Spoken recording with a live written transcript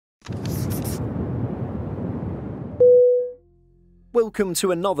Welcome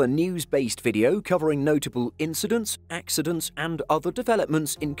to another news-based video covering notable incidents, accidents and other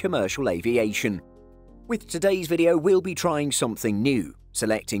developments in commercial aviation. With today's video, we'll be trying something new,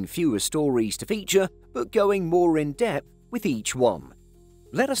 selecting fewer stories to feature, but going more in depth with each one.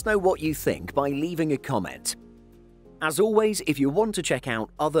 Let us know what you think by leaving a comment. As always, if you want to check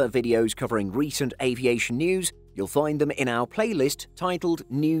out other videos covering recent aviation news, you'll find them in our playlist titled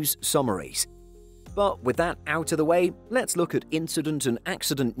News Summaries. But with that out of the way, let's look at incident and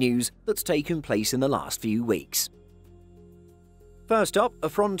accident news that's taken place in the last few weeks. First up, a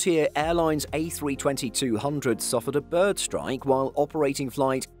Frontier Airlines A320-200 suffered a bird strike while operating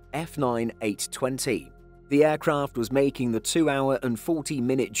flight F9-820. The aircraft was making the 2-hour and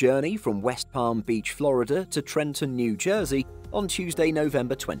 40-minute journey from West Palm Beach, Florida to Trenton, New Jersey on Tuesday,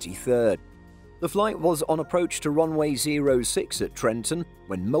 November 23rd. The flight was on approach to runway 06 at Trenton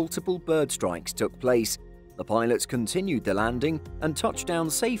when multiple bird strikes took place. The pilots continued the landing and touched down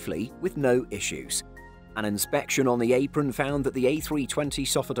safely with no issues. An inspection on the apron found that the A320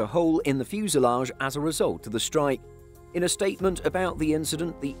 suffered a hole in the fuselage as a result of the strike. In a statement about the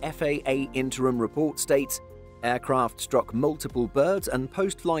incident, the FAA interim report states, "Aircraft struck multiple birds and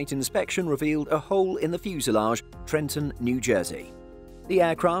post-flight inspection revealed a hole in the fuselage, Trenton, New Jersey." The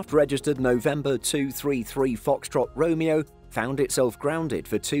aircraft, registered November 233 Foxtrot Romeo, found itself grounded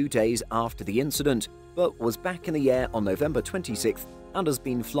for 2 days after the incident, but was back in the air on November 26th and has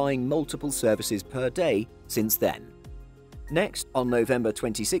been flying multiple services per day since then. Next, on November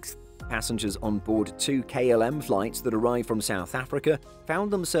 26th, passengers on board 2 KLM flights that arrived from South Africa found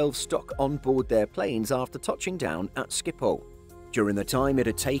themselves stuck on board their planes after touching down at Schiphol. During the time it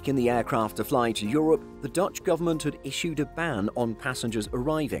had taken the aircraft to fly to Europe, the Dutch government had issued a ban on passengers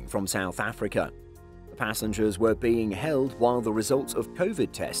arriving from South Africa. The passengers were being held while the results of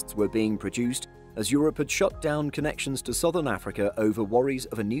COVID tests were being produced, as Europe had shut down connections to Southern Africa over worries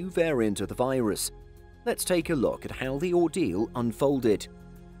of a new variant of the virus. Let's take a look at how the ordeal unfolded.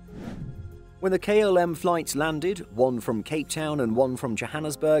 When the KLM flights landed, one from Cape Town and one from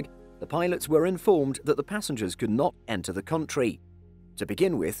Johannesburg, the pilots were informed that the passengers could not enter the country. To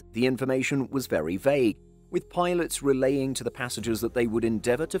begin with, the information was very vague, with pilots relaying to the passengers that they would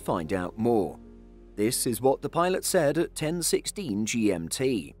endeavour to find out more. This is what the pilot said at 10:16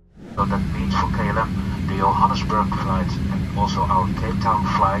 GMT. So that means for KLM, the Johannesburg flight and also our Cape Town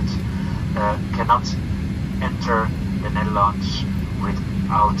flight cannot enter the Netherlands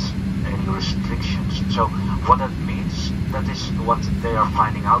without any restrictions. So what that means, that is what they are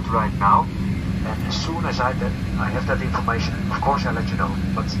finding out right now. And as soon as I have that information, of course I'll let you know.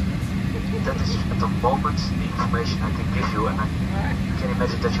 But that is at the moment the information I can give you, and I can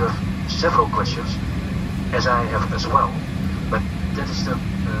imagine that you have several questions, as I have as well. But that is the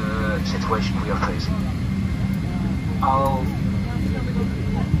situation we are facing. I'll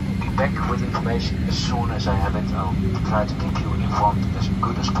be back with information as soon as I have it. I'll try to keep you informed as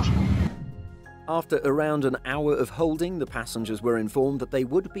good as possible. After around an hour of holding, the passengers were informed that they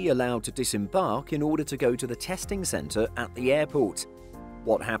would be allowed to disembark in order to go to the testing centre at the airport.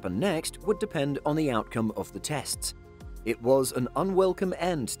 What happened next would depend on the outcome of the tests. It was an unwelcome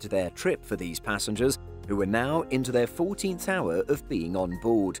end to their trip for these passengers, who were now into their 14th hour of being on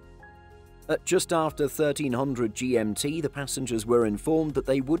board. At just after 1300 GMT, the passengers were informed that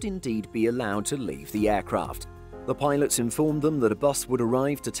they would indeed be allowed to leave the aircraft. The pilots informed them that a bus would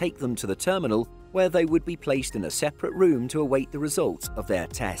arrive to take them to the terminal, where they would be placed in a separate room to await the results of their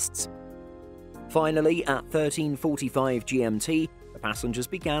tests. Finally, at 13:45 GMT, the passengers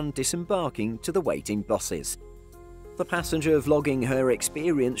began disembarking to the waiting buses. The passenger vlogging her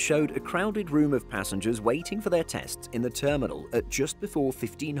experience showed a crowded room of passengers waiting for their tests in the terminal at just before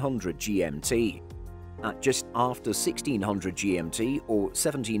 1500 GMT. At just after 1600 GMT, or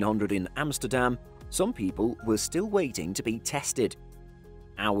 1700 in Amsterdam, some people were still waiting to be tested.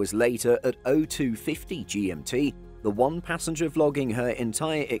 Hours later, at 0250 GMT, the one passenger vlogging her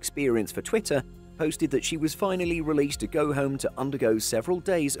entire experience for Twitter posted that she was finally released to go home to undergo several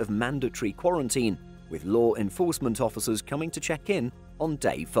days of mandatory quarantine, with law enforcement officers coming to check in on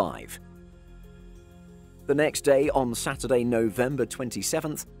day 5. The next day, on Saturday, November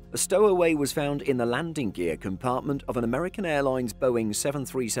 27th, a stowaway was found in the landing gear compartment of an American Airlines Boeing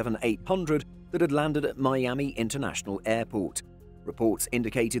 737-800 that had landed at Miami International Airport. Reports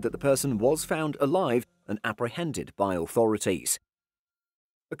indicated that the person was found alive and apprehended by authorities.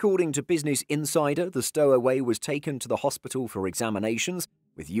 According to Business Insider, the stowaway was taken to the hospital for examinations,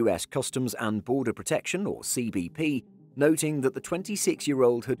 with US Customs and Border Protection, or CBP, noting that the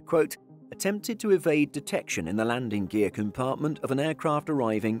 26-year-old had, quote, attempted to evade detection in the landing gear compartment of an aircraft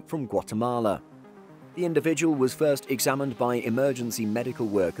arriving from Guatemala. The individual was first examined by emergency medical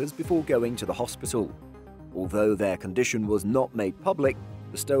workers before going to the hospital. Although their condition was not made public,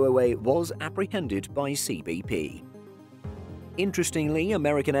 the stowaway was apprehended by CBP. Interestingly,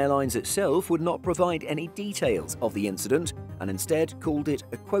 American Airlines itself would not provide any details of the incident and instead called it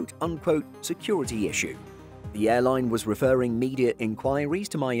a quote-unquote security issue. The airline was referring media inquiries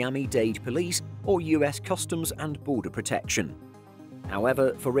to Miami-Dade Police or US Customs and Border Protection.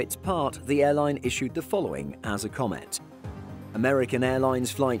 However, for its part, the airline issued the following as a comment. American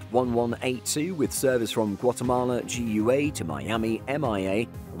Airlines Flight 1182 with service from Guatemala GUA to Miami MIA,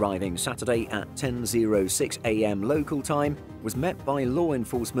 arriving Saturday at 10:06 a.m. local time, was met by law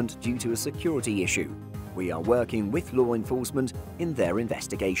enforcement due to a security issue. We are working with law enforcement in their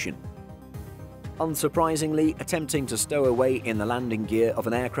investigation. Unsurprisingly, attempting to stow away in the landing gear of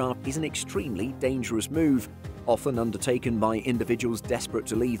an aircraft is an extremely dangerous move, often undertaken by individuals desperate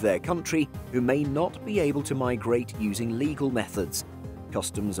to leave their country who may not be able to migrate using legal methods.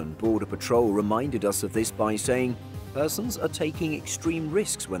 Customs and Border Patrol reminded us of this by saying, persons are taking extreme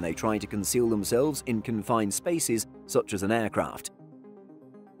risks when they try to conceal themselves in confined spaces such as an aircraft.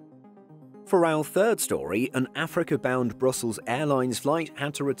 For our third story, an Africa-bound Brussels Airlines flight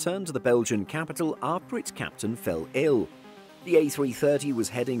had to return to the Belgian capital after its captain fell ill. The A330 was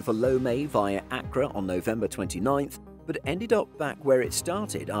heading for Lomé via Accra on November 29th, but ended up back where it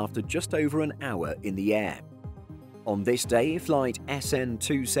started after just over an hour in the air. On this day, flight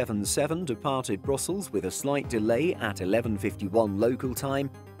SN277 departed Brussels with a slight delay at 11:51 local time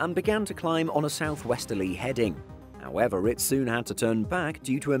and began to climb on a southwesterly heading. However, it soon had to turn back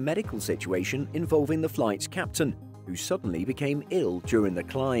due to a medical situation involving the flight's captain, who suddenly became ill during the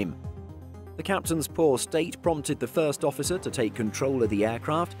climb. The captain's poor state prompted the first officer to take control of the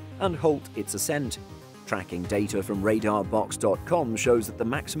aircraft and halt its ascent. Tracking data from radarbox.com shows that the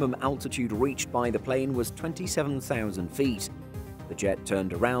maximum altitude reached by the plane was 27,000 feet. The jet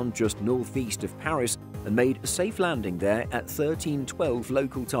turned around just northeast of Paris and made a safe landing there at 13:12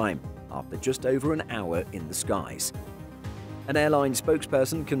 local time, after just over an hour in the skies. An airline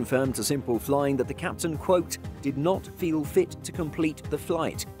spokesperson confirmed to Simple Flying that the captain, quote, did not feel fit to complete the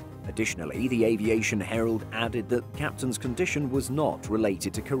flight. Additionally, the Aviation Herald added that the captain's condition was not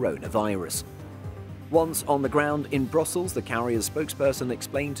related to coronavirus. Once on the ground in Brussels, the carrier's spokesperson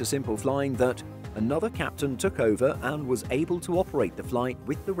explained to Simple Flying that another captain took over and was able to operate the flight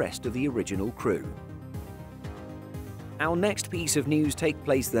with the rest of the original crew. Our next piece of news takes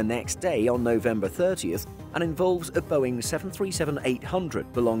place the next day on November 30th and involves a Boeing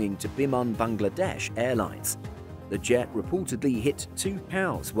 737-800 belonging to Biman Bangladesh Airlines. The jet reportedly hit two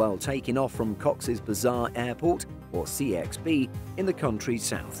cows while taking off from Cox's Bazar Airport, or CXB, in the country's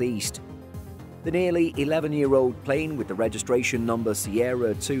southeast. The nearly 11-year-old plane with the registration number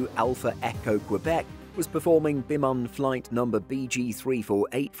Sierra 2 Alpha Echo Quebec was performing Biman flight number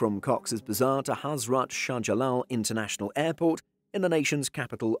BG348 from Cox's Bazar to Hazrat Shah Jalal International Airport in the nation's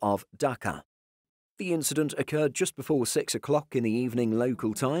capital of Dhaka. The incident occurred just before 6 o'clock in the evening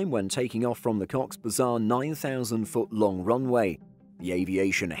local time when taking off from the Cox's Bazar 9,000-foot-long runway. The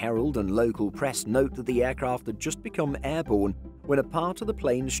Aviation Herald and local press note that the aircraft had just become airborne when a part of the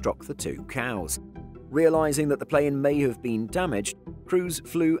plane struck the two cows. Realizing that the plane may have been damaged, crews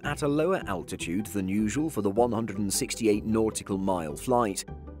flew at a lower altitude than usual for the 168 nautical mile flight.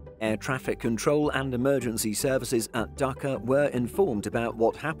 Air traffic control and emergency services at Dhaka were informed about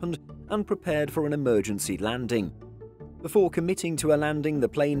what happened and prepared for an emergency landing. Before committing to a landing, the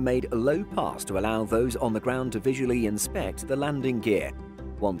plane made a low pass to allow those on the ground to visually inspect the landing gear.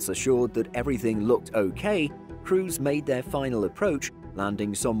 Once assured that everything looked okay, crews made their final approach,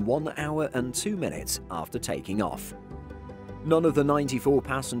 landing some 1 hour and 2 minutes after taking off. None of the 94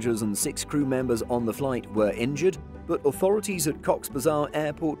 passengers and 6 crew members on the flight were injured, but authorities at Cox's Bazar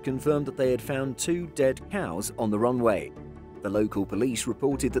Airport confirmed that they had found 2 dead cows on the runway. The local police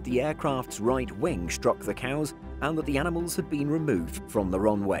reported that the aircraft's right wing struck the cows and that the animals had been removed from the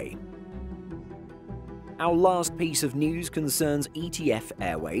runway. Our last piece of news concerns ETF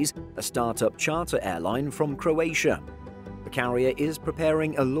Airways, a startup charter airline from Croatia. The carrier is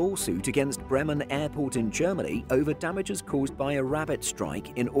preparing a lawsuit against Bremen Airport in Germany over damages caused by a rabbit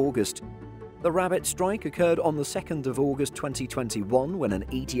strike in August. The rabbit strike occurred on the 2nd of August 2021 when an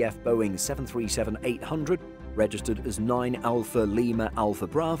ETF Boeing 737-800, registered as 9 Alpha Lima Alpha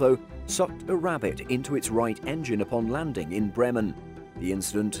Bravo, sucked a rabbit into its right engine upon landing in Bremen. The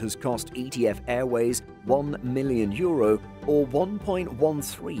incident has cost ETF Airways €1 million or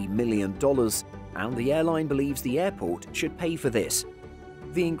 $1.13 million, and the airline believes the airport should pay for this.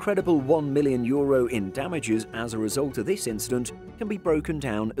 The incredible €1 million in damages as a result of this incident can be broken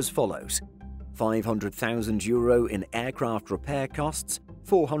down as follows. €500,000 in aircraft repair costs,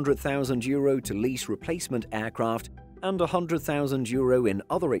 €400,000 to lease replacement aircraft, and €100,000 in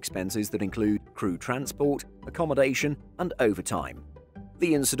other expenses that include crew transport, accommodation, and overtime.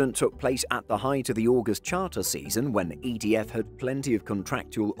 The incident took place at the height of the August charter season when EDF had plenty of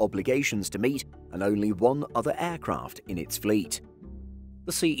contractual obligations to meet and only one other aircraft in its fleet.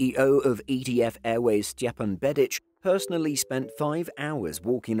 The CEO of EDF Airways, Stjepan Bedic, personally spent 5 hours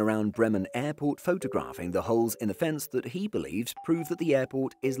walking around Bremen Airport photographing the holes in the fence that he believes prove that the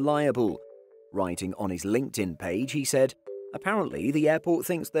airport is liable. Writing on his LinkedIn page, he said, "Apparently, the airport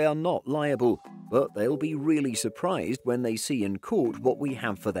thinks they are not liable, but they'll be really surprised when they see in court what we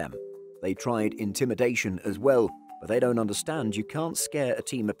have for them. They tried intimidation as well, but they don't understand you can't scare a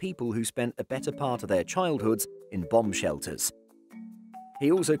team of people who spent a better part of their childhoods in bomb shelters."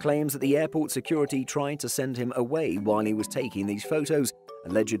 He also claims that the airport security tried to send him away while he was taking these photos,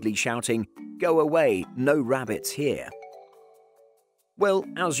 allegedly shouting, "Go away, no rabbits here." Well,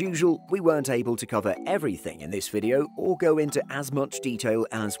 as usual, we weren't able to cover everything in this video or go into as much detail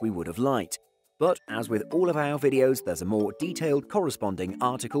as we would have liked. But as with all of our videos, there's a more detailed corresponding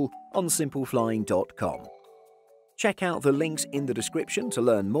article on simpleflying.com. Check out the links in the description to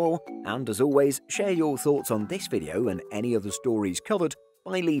learn more, and as always, share your thoughts on this video and any other stories covered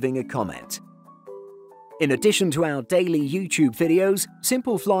by leaving a comment. In addition to our daily YouTube videos,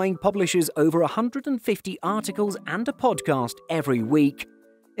 Simple Flying publishes over 150 articles and a podcast every week.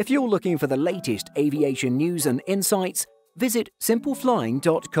 If you're looking for the latest aviation news and insights, visit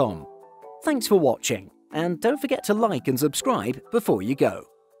simpleflying.com. Thanks for watching, and don't forget to like and subscribe before you go.